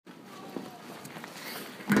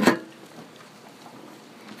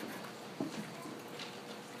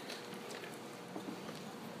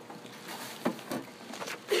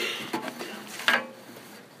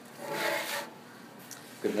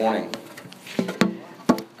morning.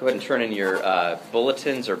 Go ahead and turn in your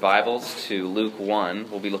bulletins or Bibles to Luke 1.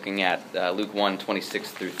 We'll be looking at Luke 1, 26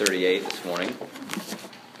 through 38 this morning.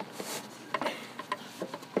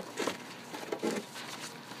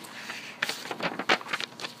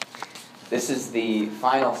 This is the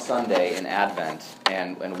final Sunday in Advent,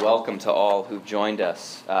 and welcome to all who've joined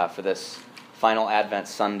us for this final Advent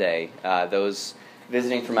Sunday. Those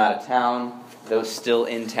visiting from out of town, those still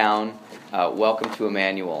in town, welcome to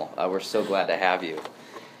Emmanuel. We're so glad to have you.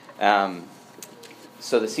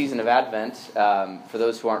 So the season of Advent, for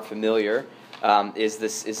those who aren't familiar, is the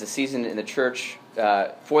season in the church,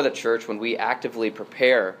 for the church, when we actively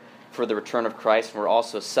prepare for the return of Christ, and we're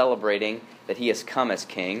also celebrating that He has come as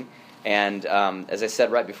King. And as I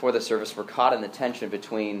said right before the service, we're caught in the tension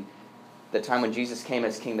between the time when Jesus came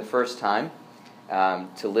as King the first time,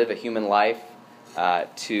 to live a human life,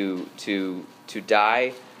 to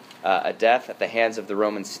die a death at the hands of the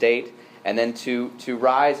Roman state, and then to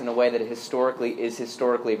rise in a way that is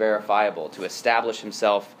historically verifiable, to establish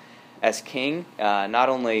Himself as King, not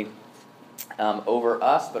only over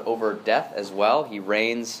us, but over death as well. He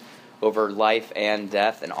reigns over life and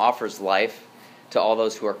death and offers life to all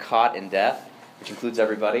those who are caught in death, which includes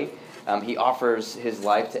everybody. He offers His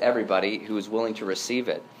life to everybody who is willing to receive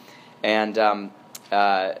it. And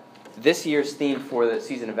this year's theme for the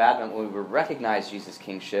season of Advent, when we recognize Jesus'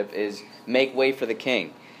 kingship, is Make Way for the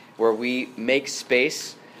King, where we make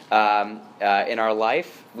space in our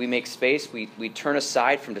life. We make space. We turn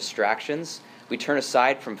aside from distractions. We turn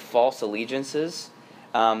aside from false allegiances.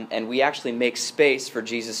 And we actually make space for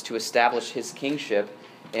Jesus to establish His kingship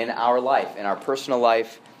in our life, in our personal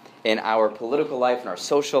life, in our political life, in our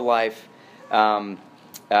social life.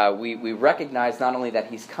 We recognize not only that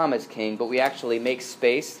He's come as King, but we actually make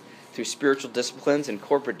space through spiritual disciplines and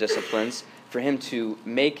corporate disciplines for Him to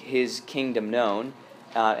make His kingdom known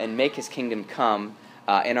and make His kingdom come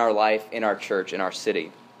in our life, in our church, in our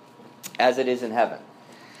city, as it is in heaven.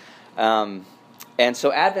 And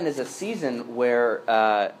so Advent is a season where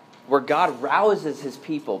God rouses His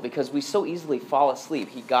people, because we so easily fall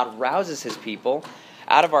asleep. God rouses His people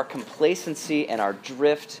out of our complacency and our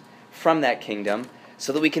drift from that kingdom,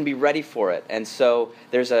 so that we can be ready for it. And so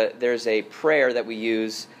there's a prayer that we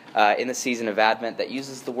use in the season of Advent that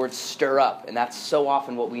uses the word stir up, and that's so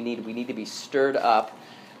often what we need. We need to be stirred up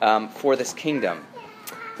for this kingdom.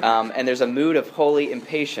 And there's a mood of holy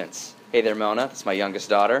impatience. Hey there, Mona. That's my youngest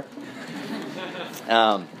daughter.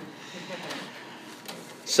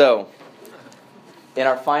 So, in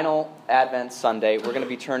our final Advent Sunday, we're going to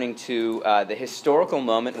be turning to the historical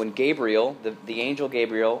moment when Gabriel, the angel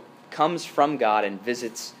Gabriel, comes from God and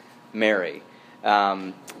visits Mary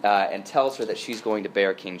and tells her that she's going to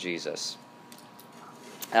bear King Jesus.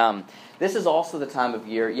 This is also the time of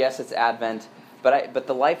year. Yes, it's Advent, but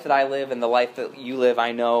the life that I live and the life that you live,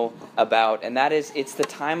 I know about, and that is, it's the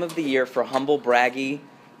time of the year for humble, braggy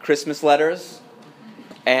Christmas letters.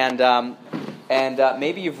 And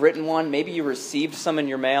maybe you've written one, maybe you received some in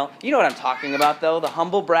your mail. You know what I'm talking about, though, the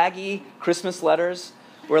humble, braggy Christmas letters.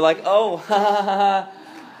 We're like, oh,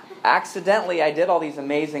 accidentally I did all these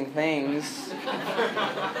amazing things.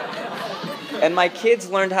 And my kids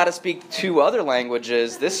learned how to speak 2 other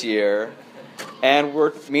languages this year, and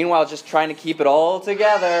we're, meanwhile, just trying to keep it all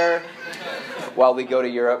together while we go to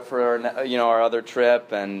Europe for our other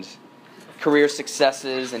trip, and career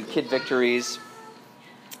successes and kid victories.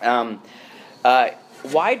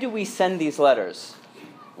 Why do we send these letters?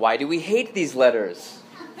 Why do we hate these letters?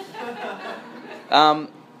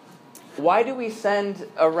 Why do we send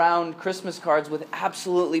around Christmas cards with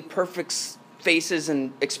absolutely perfect faces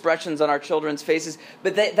and expressions on our children's faces?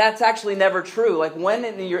 But that's actually never true. Like, when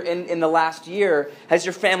in the last year has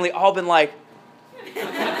your family all been like,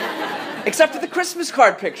 except for the Christmas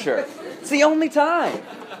card picture? It's the only time.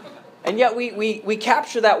 And yet we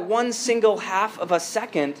capture that one single half of a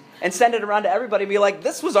second and send it around to everybody and be like,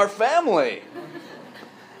 this was our family.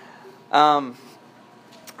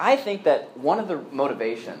 I think that one of the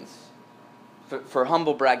motivations for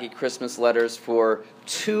humble, braggy Christmas letters, for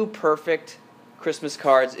 2 perfect Christmas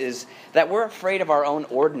cards, is that we're afraid of our own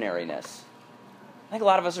ordinariness. I think a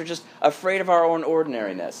lot of us are just afraid of our own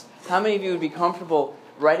ordinariness. How many of you would be comfortable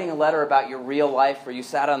writing a letter about your real life where you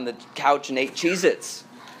sat on the couch and ate Cheez-Its?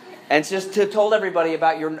 And just told everybody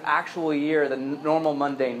about your actual year, the normal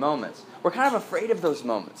mundane moments. We're kind of afraid of those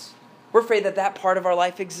moments. We're afraid that part of our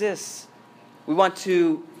life exists. We want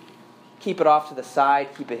to keep it off to the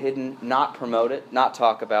side, keep it hidden, not promote it, not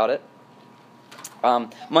talk about it.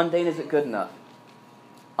 Mundane isn't good enough.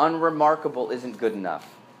 Unremarkable isn't good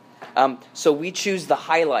enough. So we choose the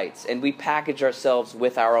highlights, and we package ourselves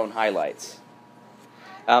with our own highlights.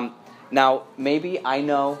 Now, maybe I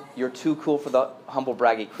know you're too cool for the humble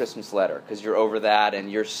braggy Christmas letter because you're over that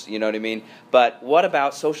and you know what I mean? But what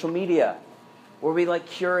about social media, where we like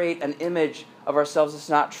curate an image of ourselves that's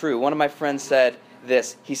not true? One of my friends said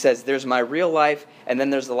this. He says, there's my real life, and then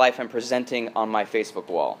there's the life I'm presenting on my Facebook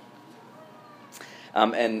wall.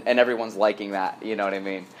 And everyone's liking that, you know what I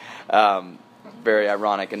mean? Very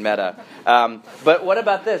ironic and meta. But what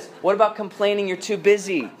about this? What about complaining you're too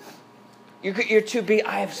busy? You're too busy.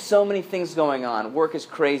 I have so many things going on. Work is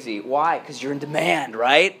crazy. Why? Because you're in demand,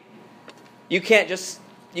 right? You can't just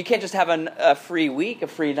have a free week, a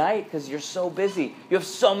free night, because you're so busy. You have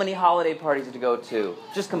so many holiday parties to go to.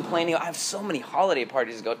 Just complaining, I have so many holiday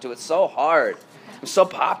parties to go to. It's so hard. I'm so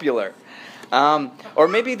popular. Or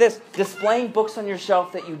maybe this, displaying books on your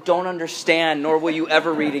shelf that you don't understand, nor will you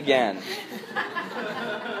ever read again.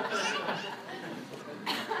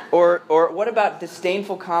 Or what about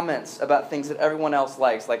disdainful comments about things that everyone else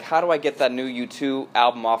likes? Like, how do I get that new U2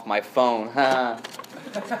 album off my phone?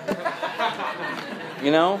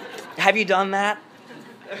 You know? Have you done that?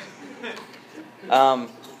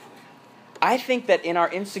 I think that in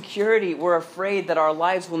our insecurity, we're afraid that our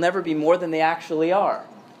lives will never be more than they actually are.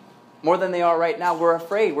 More than they are right now. We're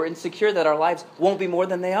afraid. We're insecure that our lives won't be more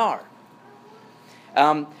than they are.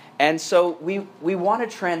 And so we want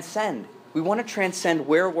to transcend. We want to transcend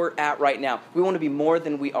where we're at right now. We want to be more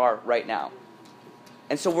than we are right now.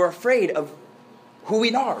 And so we're afraid of who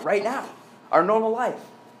we are right now, our normal life.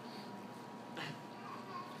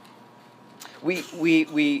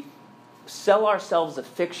 We sell ourselves a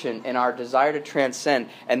fiction in our desire to transcend,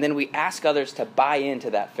 and then we ask others to buy into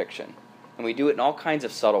that fiction. And we do it in all kinds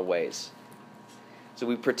of subtle ways. So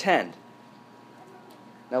we pretend.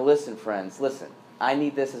 Now listen, friends, listen. I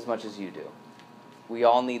need this as much as you do. We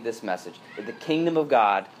all need this message. That the kingdom of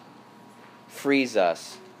God frees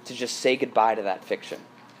us to just say goodbye to that fiction.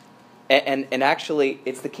 And actually,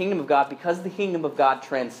 it's the kingdom of God. Because the kingdom of God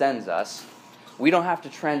transcends us, we don't have to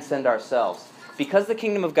transcend ourselves. Because the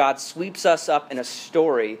kingdom of God sweeps us up in a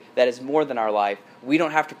story that is more than our life, we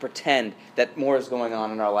don't have to pretend that more is going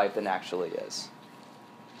on in our life than actually is.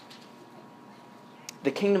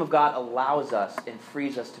 The kingdom of God allows us and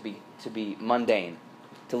frees us to be mundane,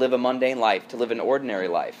 to live a mundane life, to live an ordinary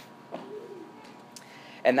life.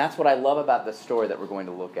 And that's what I love about the story that we're going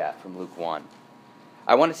to look at from Luke 1.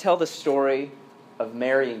 I want to tell the story of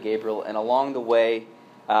Mary and Gabriel, and along the way,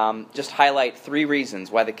 just highlight 3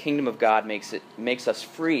 reasons why the kingdom of God makes us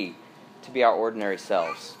free to be our ordinary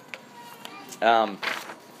selves.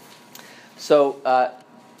 So,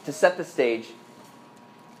 to set the stage,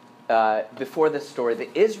 before this story,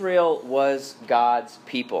 Israel was God's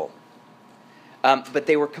people. But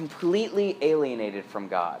they were completely alienated from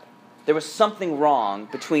God. There was something wrong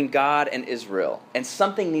between God and Israel, and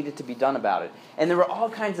something needed to be done about it. And there were all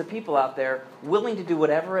kinds of people out there willing to do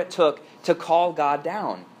whatever it took to call God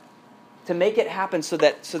down, to make it happen so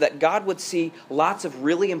that God would see lots of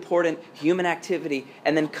really important human activity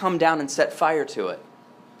and then come down and set fire to it.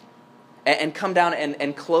 And come down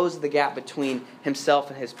and close the gap between himself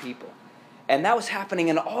and his people. And that was happening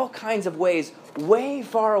in all kinds of ways, way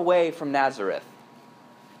far away from Nazareth,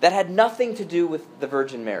 that had nothing to do with the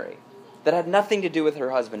Virgin Mary, that had nothing to do with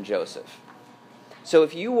her husband Joseph. So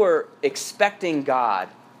if you were expecting God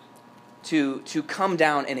to come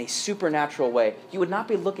down in a supernatural way, you would not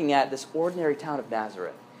be looking at this ordinary town of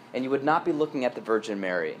Nazareth, and you would not be looking at the Virgin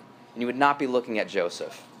Mary, and you would not be looking at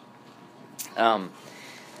Joseph.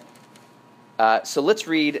 So let's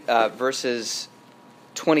read verses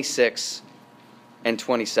 26 and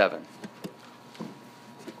 27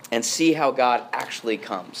 and see how God actually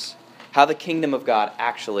comes, how the kingdom of God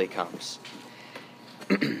actually comes.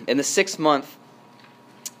 In the 6th month,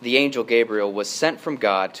 the angel Gabriel was sent from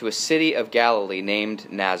God to a city of Galilee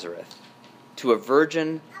named Nazareth, to a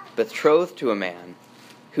virgin betrothed to a man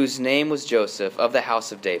whose name was Joseph of the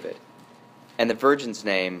house of David, and the virgin's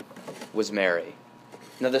name was Mary.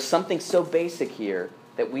 Now there's something so basic here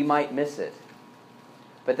that we might miss it,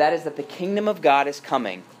 but that is that the kingdom of God is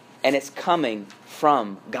coming, and it's coming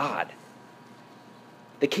from God.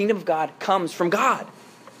 The kingdom of God comes from God.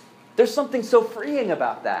 There's something so freeing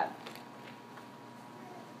about that.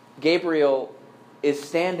 Gabriel is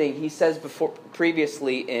standing, he says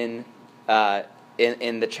previously in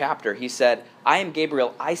the chapter, he said, I am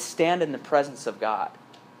Gabriel, I stand in the presence of God.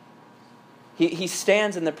 He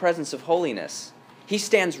stands in the presence of holiness. He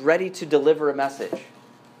stands ready to deliver a message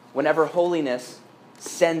whenever holiness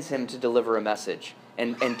sends him to deliver a message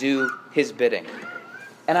and do his bidding.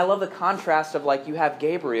 And I love the contrast of, like, you have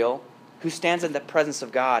Gabriel who stands in the presence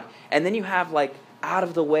of God, and then you have, like, out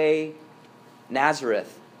of the way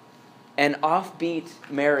Nazareth, an offbeat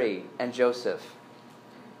Mary and Joseph,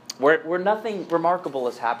 where nothing remarkable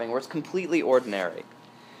is happening, where it's completely ordinary.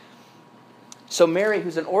 So Mary,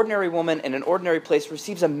 who's an ordinary woman in an ordinary place,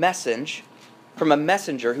 receives a message from a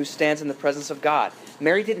messenger who stands in the presence of God.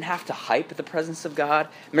 Mary didn't have to hype the presence of God.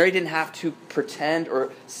 Mary didn't have to pretend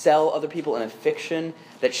or sell other people in a fiction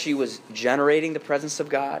that she was generating the presence of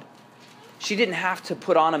God. She didn't have to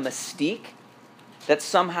put on a mystique that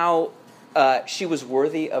somehow she was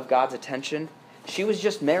worthy of God's attention. She was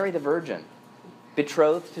just Mary the Virgin,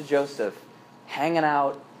 betrothed to Joseph, hanging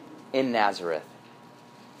out in Nazareth.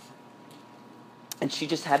 And she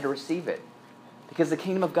just had to receive it. Because the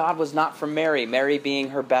kingdom of God was not from Mary, Mary being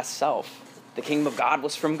her best self. The kingdom of God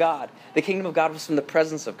was from God. The kingdom of God was from the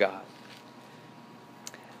presence of God.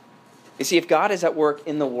 You see, if God is at work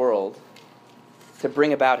in the world to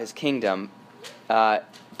bring about his kingdom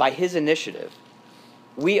by his initiative,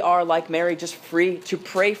 we are, like Mary, just free to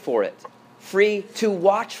pray for it, free to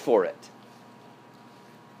watch for it,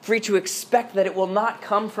 free to expect that it will not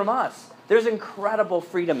come from us. There's incredible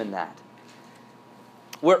freedom in that.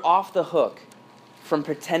 We're off the hook from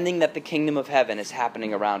pretending that the kingdom of heaven is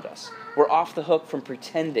happening around us. We're off the hook from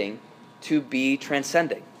pretending to be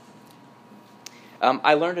transcending.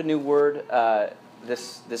 I learned a new word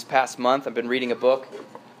this past month. I've been reading a book.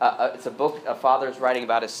 It's a book a father is writing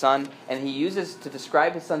about his son, and he uses, to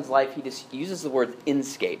describe his son's life, he just uses the word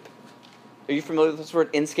inscape. Are you familiar with this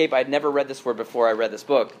word, inscape? I'd never read this word before I read this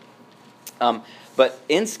book. But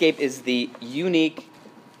inscape is the unique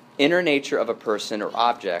inner nature of a person or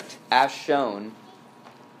object as shown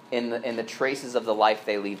in the traces of the life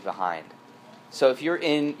they leave behind. So if you're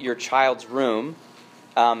in your child's room,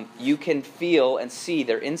 you can feel and see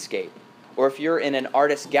their inscape. Or if you're in an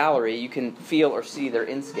artist's gallery, you can feel or see their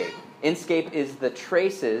inscape. Inscape is the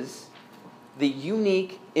traces, the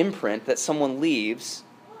unique imprint that someone leaves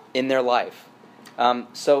in their life.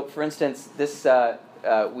 So, for instance,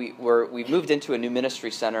 we've moved into a new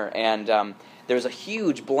ministry center, and there's a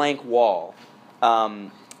huge blank wall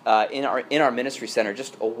in our ministry center,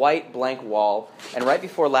 just a white blank wall. And right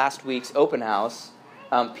before last week's open house,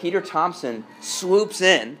 Peter Thompson swoops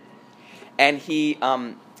in, and he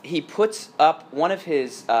puts up one of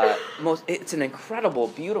his it's an incredible,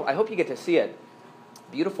 beautiful, I hope you get to see it,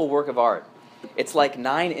 beautiful work of art. It's like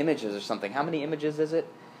 9 images or something. How many images is it?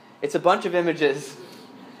 It's a bunch of images.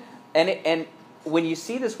 And when you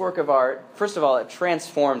see this work of art, first of all, it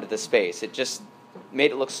transformed the space. It just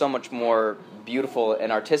made it look so much more beautiful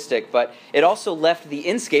and artistic, but it also left the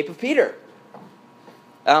inscape of Peter.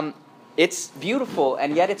 It's beautiful,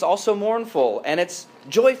 and yet it's also mournful, and it's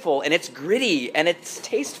joyful, and it's gritty, and it's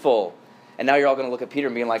tasteful. And now you're all going to look at Peter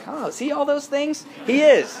and be like, oh, is he all those things? He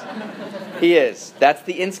is. He is. That's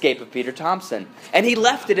the inscape of Peter Thompson. And he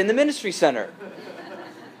left it in the ministry center.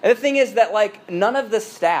 And the thing is that, like, none of the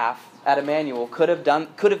staff at Emmanuel could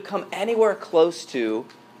have come anywhere close to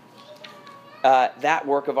that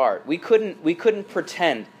work of art. We couldn't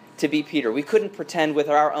pretend to be Peter. We couldn't pretend with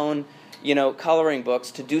our own, coloring books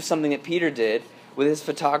to do something that Peter did with his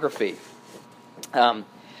photography.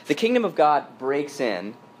 The kingdom of God breaks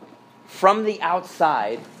in from the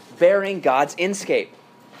outside, bearing God's inscape.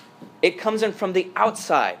 It comes in from the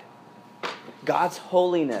outside. God's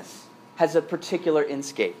holiness has a particular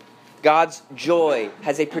inscape. God's joy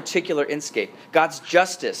has a particular inscape. God's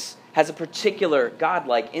justice has a particular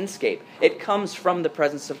God-like inscape. It comes from the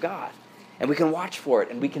presence of God. And we can watch for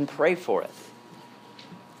it, and we can pray for it.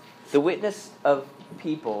 The witness of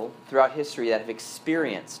people throughout history that have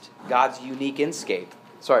experienced God's unique inscape.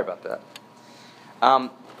 Sorry about that.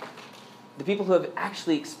 The people who have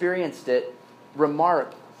actually experienced it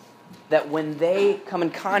remark that when they come in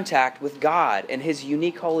contact with God and His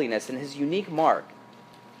unique holiness and His unique mark,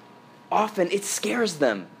 often it scares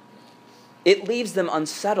them. It leaves them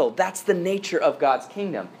unsettled. That's the nature of God's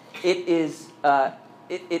kingdom. It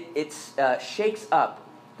shakes up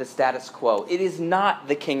the status quo. It is not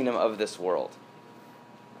the kingdom of this world.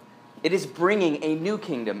 It is bringing a new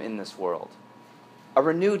kingdom in this world, a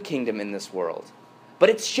renewed kingdom in this world. But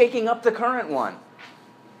it's shaking up the current one.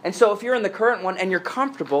 And so if you're in the current one and you're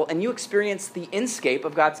comfortable and you experience the inscape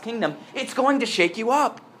of God's kingdom, it's going to shake you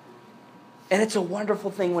up. And it's a wonderful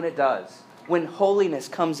thing when it does. When holiness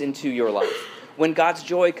comes into your life, when God's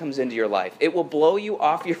joy comes into your life, it will blow you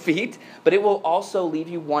off your feet, but it will also leave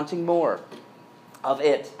you wanting more of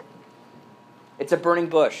it. It's a burning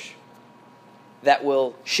bush that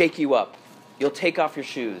will shake you up. You'll take off your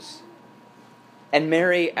shoes. And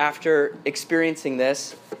Mary, after experiencing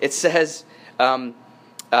this, it says,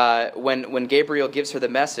 when Gabriel gives her the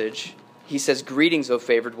message, he says, "Greetings, O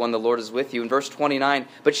favored one, the Lord is with you." In verse 29,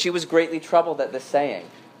 but she was greatly troubled at this saying.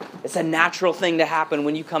 It's a natural thing to happen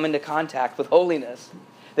when you come into contact with holiness,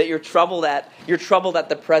 that you're troubled at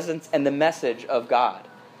the presence and the message of God.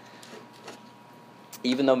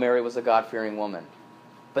 Even though Mary was a God-fearing woman.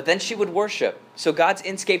 But then she would worship. So God's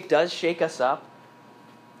inscape does shake us up,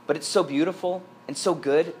 but it's so beautiful and so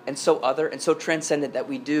good and so other and so transcendent that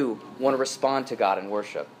we do want to respond to God in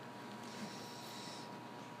worship.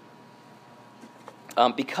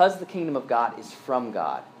 Because the kingdom of God is from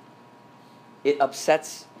God, it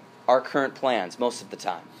upsets our current plans most of the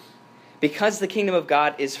time. Because the kingdom of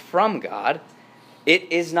God is from God,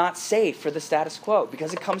 it is not safe for the status quo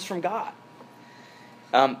because it comes from God.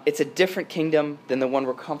 It's a different kingdom than the one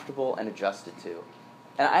we're comfortable and adjusted to.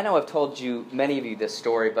 And I know I've told you, many of you, this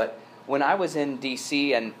story, but when I was in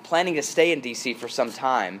D.C. and planning to stay in D.C. for some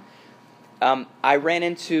time, I ran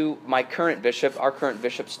into my current bishop, our current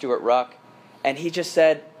bishop, Stuart Ruck, and he just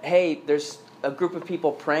said, hey, there's a group of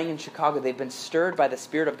people praying in Chicago. They've been stirred by the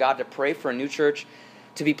Spirit of God to pray for a new church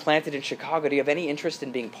to be planted in Chicago. Do you have any interest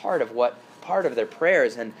in being part of their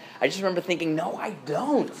prayers? And I just remember thinking, no, I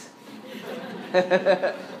don't.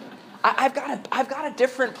 I've got a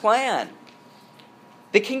different plan.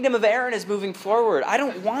 The kingdom of Aaron is moving forward. I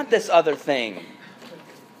don't want this other thing.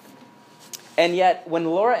 And yet, when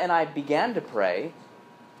Laura and I began to pray,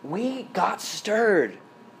 we got stirred.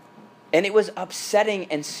 And it was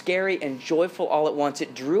upsetting and scary and joyful all at once.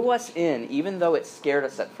 It drew us in, even though it scared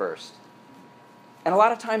us at first. And a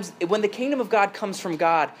lot of times, when the kingdom of God comes from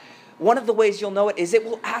God, one of the ways you'll know it is it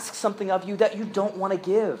will ask something of you that you don't want to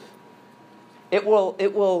give. It will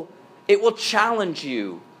challenge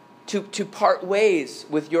you to part ways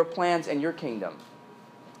with your plans and your kingdom,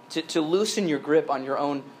 to loosen your grip on your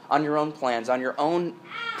own plans, on your own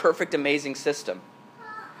perfect, amazing system.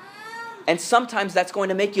 And sometimes that's going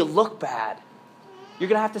to make you look bad. You're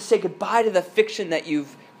going to have to say goodbye to the fiction that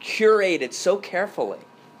you've curated so carefully.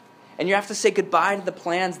 And you have to say goodbye to the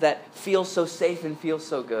plans that feel so safe and feel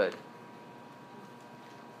so good.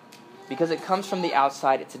 Because it comes from the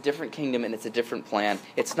outside, it's a different kingdom and it's a different plan.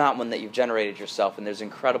 It's not one that you've generated yourself, and there's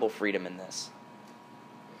incredible freedom in this.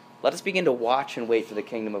 Let us begin to watch and wait for the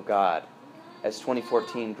kingdom of God as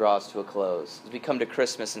 2014 draws to a close, as we come to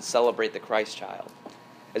Christmas and celebrate the Christ child,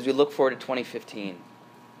 as we look forward to 2015.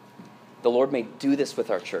 The Lord may do this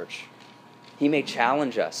with our church. He may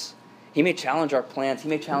challenge us. He may challenge our plans. He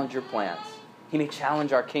may challenge your plans. He may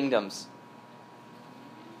challenge our kingdoms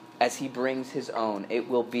as He brings His own. It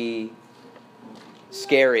will be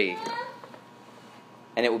scary,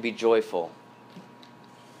 and it will be joyful,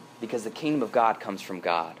 because the kingdom of God comes from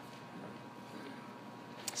God.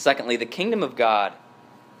 Secondly, the kingdom of God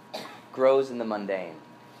grows in the mundane.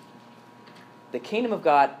 The kingdom of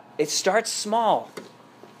God, it starts small, it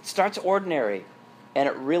starts ordinary, and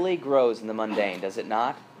it really grows in the mundane, does it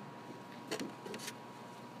not?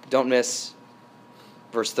 Don't miss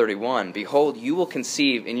verse 31. Behold, you will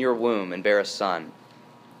conceive in your womb and bear a son,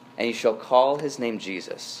 and you shall call his name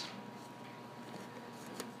Jesus.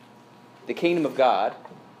 The kingdom of God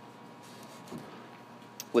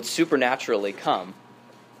would supernaturally come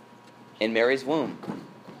in Mary's womb.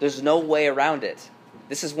 There's no way around it.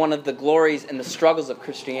 This is one of the glories and the struggles of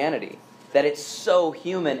Christianity, that it's so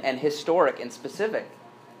human and historic and specific.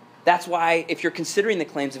 That's why, if you're considering the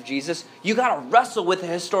claims of Jesus, you got to wrestle with the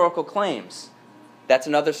historical claims. That's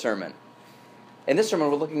another sermon. In this sermon,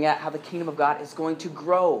 we're looking at how the kingdom of God is going to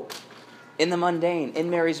grow in the mundane, in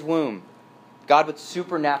Mary's womb. God would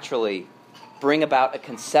supernaturally bring about a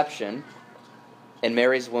conception in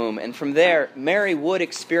Mary's womb. And from there, Mary would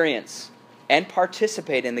experience and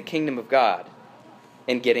participate in the kingdom of God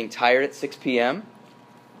in getting tired at 6 p.m.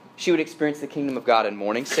 She would experience the kingdom of God in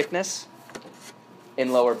morning sickness,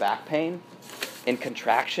 in lower back pain, in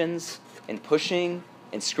contractions, in pushing,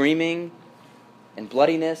 in screaming, in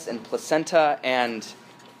bloodiness, and placenta, and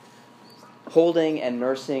holding and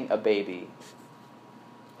nursing a baby,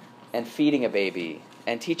 and feeding a baby,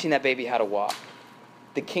 and teaching that baby how to walk.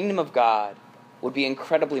 The kingdom of God would be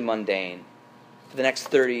incredibly mundane for the next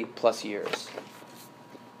 30 plus years.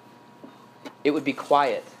 It would be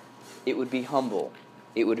quiet. It would be humble.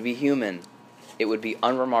 It would be human. It would be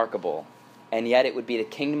unremarkable. And yet it would be the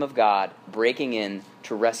kingdom of God breaking in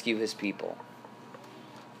to rescue His people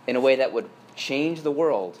in a way that would change the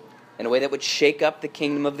world, in a way that would shake up the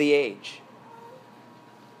kingdom of the age.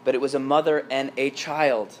 But it was a mother and a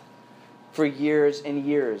child for years and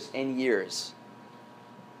years and years.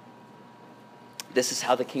 This is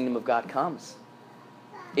how the kingdom of God comes.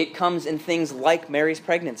 It comes in things like Mary's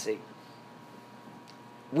pregnancy.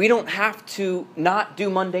 We don't have to not do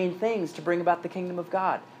mundane things to bring about the kingdom of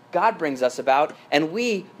God. God brings us about, and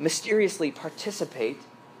we mysteriously participate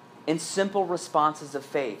in simple responses of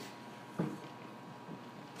faith.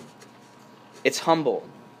 It's humble.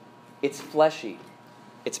 It's fleshy.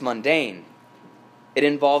 It's mundane. It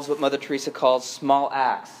involves what Mother Teresa calls small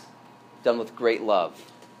acts done with great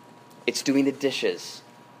love. It's doing the dishes.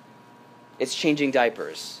 It's changing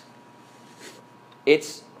diapers.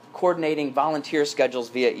 It's coordinating volunteer schedules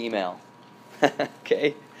via email.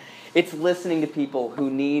 Okay? It's listening to people who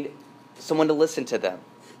need someone to listen to them.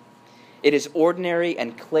 It is ordinary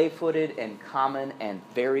and clay-footed and common and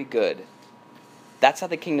very good. That's how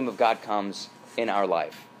the kingdom of God comes in our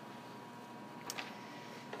life.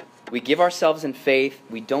 We give ourselves in faith.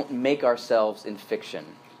 We don't make ourselves in fiction.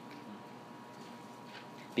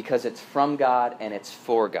 Because it's from God and it's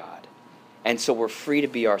for God. And so we're free to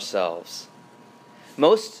be ourselves.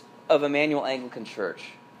 Most of Emmanuel Anglican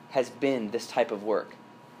Church has been this type of work.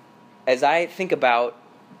 As I think about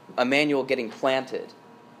Emmanuel getting planted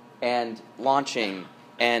and launching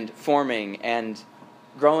and forming and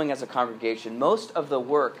growing as a congregation, most of the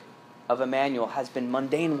work of Emmanuel has been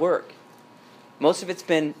mundane work. Most of it's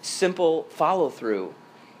been simple follow-through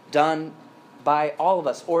done by all of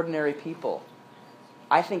us, ordinary people.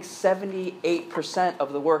 I think 78%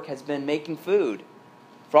 of the work has been making food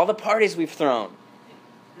for all the parties we've thrown.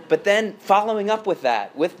 But then following up with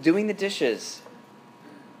that, with doing the dishes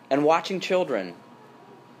and watching children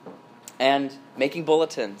and making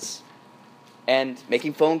bulletins and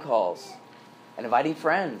making phone calls and inviting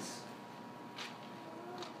friends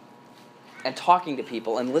and talking to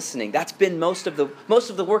people and listening. That's been most of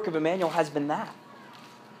the work of Emmanuel has been that.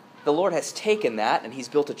 The Lord has taken that and He's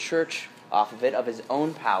built a church off of it, of His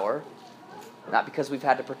own power, not because we've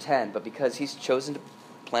had to pretend, but because He's chosen to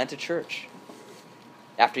plant a church.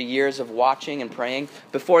 After years of watching and praying,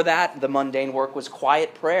 before that, the mundane work was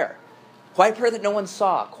quiet prayer. Quiet prayer that no one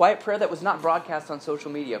saw. Quiet prayer that was not broadcast on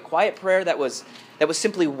social media. Quiet prayer that was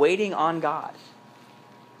simply waiting on God.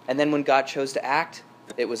 And then when God chose to act,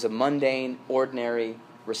 it was a mundane, ordinary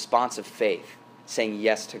response of faith, saying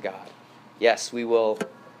yes to God. Yes, we will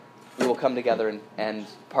come together and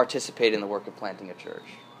participate in the work of planting a church.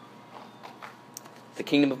 The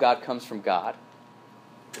kingdom of God comes from God.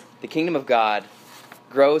 The kingdom of God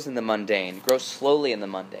grows in the mundane, grows slowly in the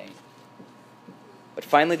mundane. But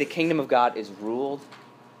finally, the kingdom of God is ruled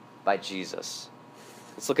by Jesus.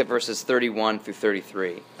 Let's look at verses 31 through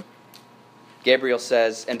 33. Gabriel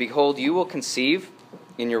says, "And behold, you will conceive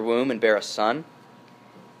in your womb and bear a son,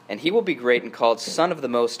 and he will be great and called Son of the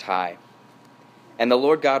Most High. And the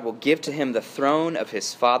Lord God will give to him the throne of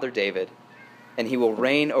his father David, and he will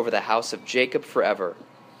reign over the house of Jacob forever,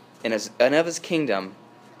 and of his kingdom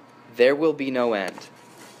there will be no end."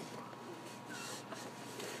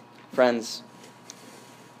 Friends,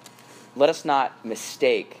 let us not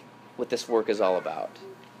mistake what this work is all about.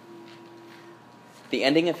 The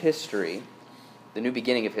ending of history, the new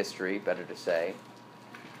beginning of history, better to say,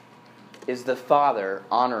 is the Father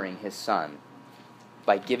honoring His Son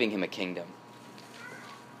by giving Him a kingdom.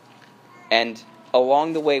 And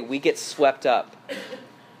along the way, we get swept up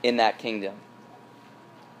in that kingdom.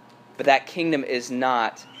 But that kingdom is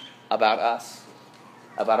not about us,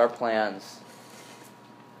 about our plans,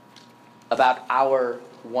 about our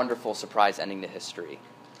wonderful surprise ending to history.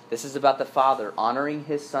 This is about the Father honoring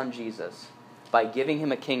His Son Jesus by giving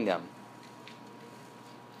Him a kingdom.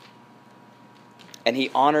 And He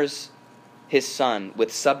honors His Son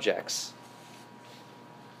with subjects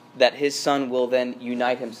that His Son will then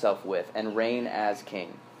unite Himself with and reign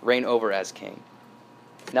over as king.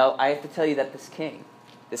 Now, I have to tell you that this King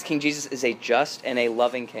Jesus is a just and a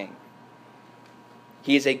loving King.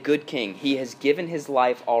 He is a good King. He has given His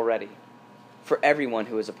life already for everyone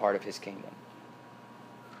who is a part of His kingdom.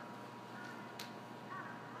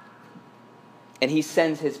 And He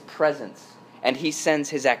sends His presence and He sends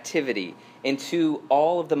His activity into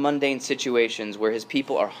all of the mundane situations where His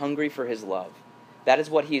people are hungry for His love. That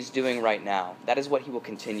is what He is doing right now. That is what He will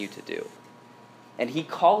continue to do. And He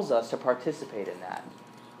calls us to participate in that.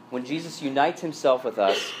 When Jesus unites Himself with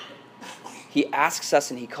us, He asks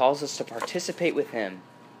us and He calls us to participate with Him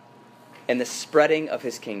in the spreading of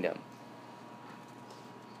His kingdom.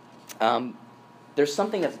 There's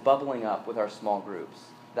something that's bubbling up with our small groups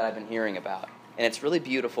that I've been hearing about. And it's really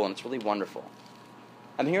beautiful and it's really wonderful.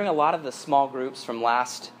 I'm hearing a lot of the small groups from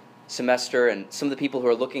last semester and some of the people who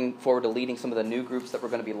are looking forward to leading some of the new groups that we're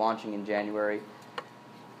going to be launching in January,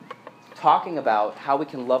 talking about how we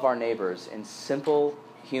can love our neighbors in simple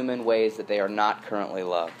human ways that they are not currently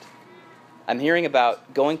loved. I'm hearing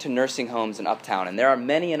about going to nursing homes in Uptown, and there are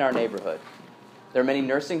many in our neighborhood. There are many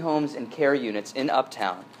nursing homes and care units in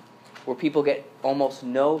Uptown where people get almost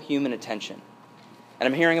no human attention. And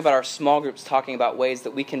I'm hearing about our small groups talking about ways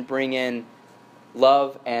that we can bring in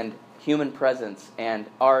love and human presence and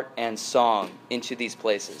art and song into these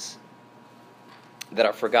places that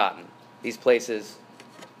are forgotten. These places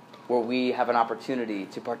where we have an opportunity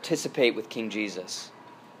to participate with King Jesus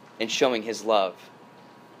in showing his love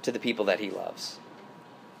to the people that he loves.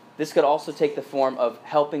 This could also take the form of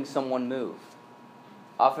helping someone move.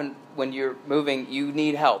 Often when you're moving, you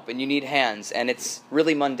need help and you need hands, and it's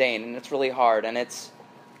really mundane and it's really hard, and it's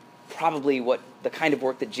probably the kind of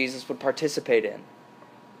work that Jesus would participate in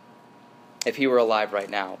if he were alive right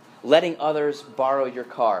now. Letting others borrow your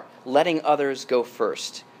car, letting others go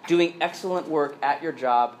first, doing excellent work at your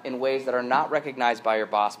job in ways that are not recognized by your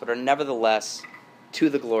boss but are nevertheless to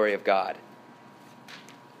the glory of God.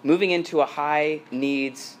 Moving into a high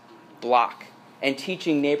needs block and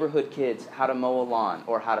teaching neighborhood kids how to mow a lawn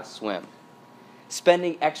or how to swim.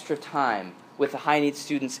 Spending extra time with the high needs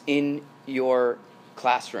students in your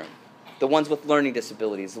classroom, the ones with learning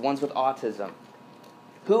disabilities, the ones with autism.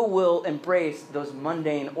 Who will embrace those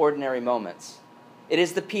mundane, ordinary moments? It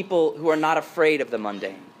is the people who are not afraid of the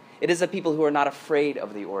mundane. It is the people who are not afraid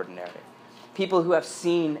of the ordinary. People who have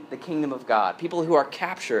seen the kingdom of God. People who are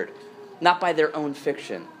captured, not by their own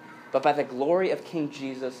fiction, but by the glory of King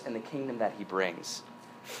Jesus and the kingdom that he brings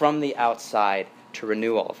from the outside to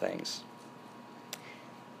renew all things.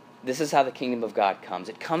 This is how the kingdom of God comes.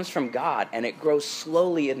 It comes from God, and it grows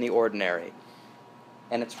slowly in the ordinary,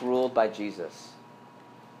 and it's ruled by Jesus.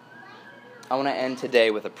 I want to end today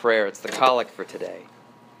with a prayer. It's the collect for today.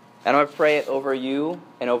 And I'm going to pray it over you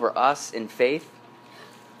and over us in faith,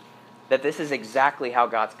 that this is exactly how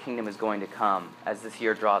God's kingdom is going to come as this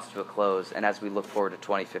year draws to a close and as we look forward to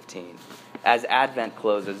 2015, as Advent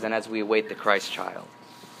closes and as we await the Christ child.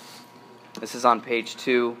 This is on page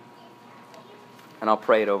 2, and I'll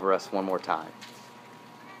pray it over us one more time.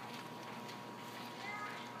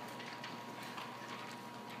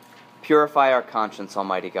 Purify our conscience,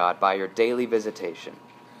 Almighty God, by your daily visitation,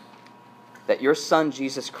 that your Son,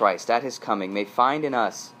 Jesus Christ, at his coming, may find in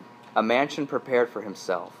us a mansion prepared for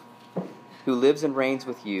himself, who lives and reigns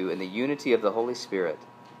with you in the unity of the Holy Spirit,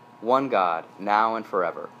 one God, now and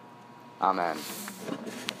forever. Amen.